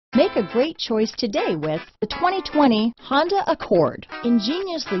Make a great choice today with the 2020 Honda Accord.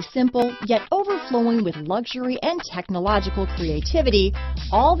 Ingeniously simple, yet overflowing with luxury and technological creativity,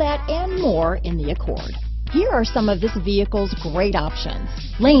 all that and more in the Accord. Here are some of this vehicle's great options: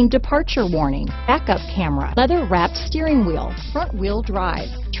 lane departure warning, backup camera, leather-wrapped steering wheel, front-wheel drive,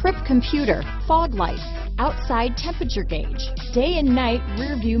 trip computer, fog lights, outside temperature gauge, day and night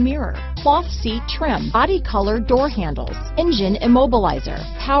rear view mirror, cloth seat trim, body color door handles, engine immobilizer,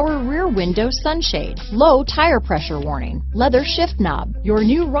 power rear window sunshade, low tire pressure warning, leather shift knob. Your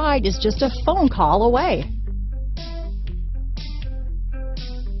new ride is just a phone call away.